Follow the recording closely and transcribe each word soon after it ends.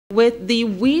With the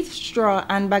wheat, straw,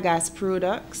 and bagasse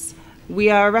products, we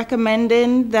are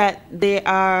recommending that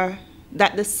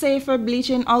the safer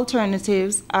bleaching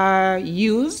alternatives are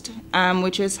used,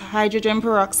 which is hydrogen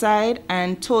peroxide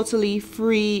and totally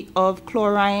free of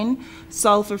chlorine,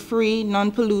 sulfur-free,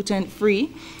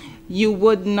 non-pollutant-free. You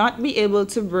would not be able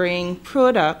to bring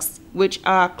products which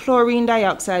are chlorine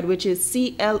dioxide, which is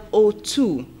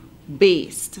ClO2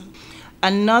 based.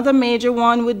 Another major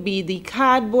one would be the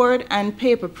cardboard and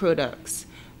paper products.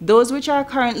 Those which are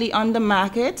currently on the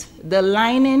market, the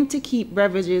lining to keep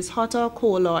beverages hot or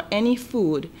cold or any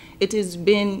food, it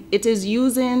is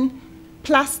using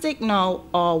plastic now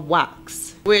or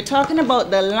wax. We're talking about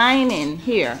the lining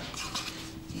here.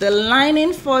 The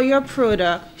lining for your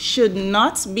product should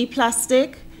not be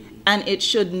plastic and it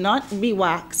should not be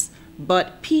wax,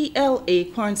 but PLA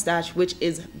cornstarch, which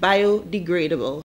is biodegradable.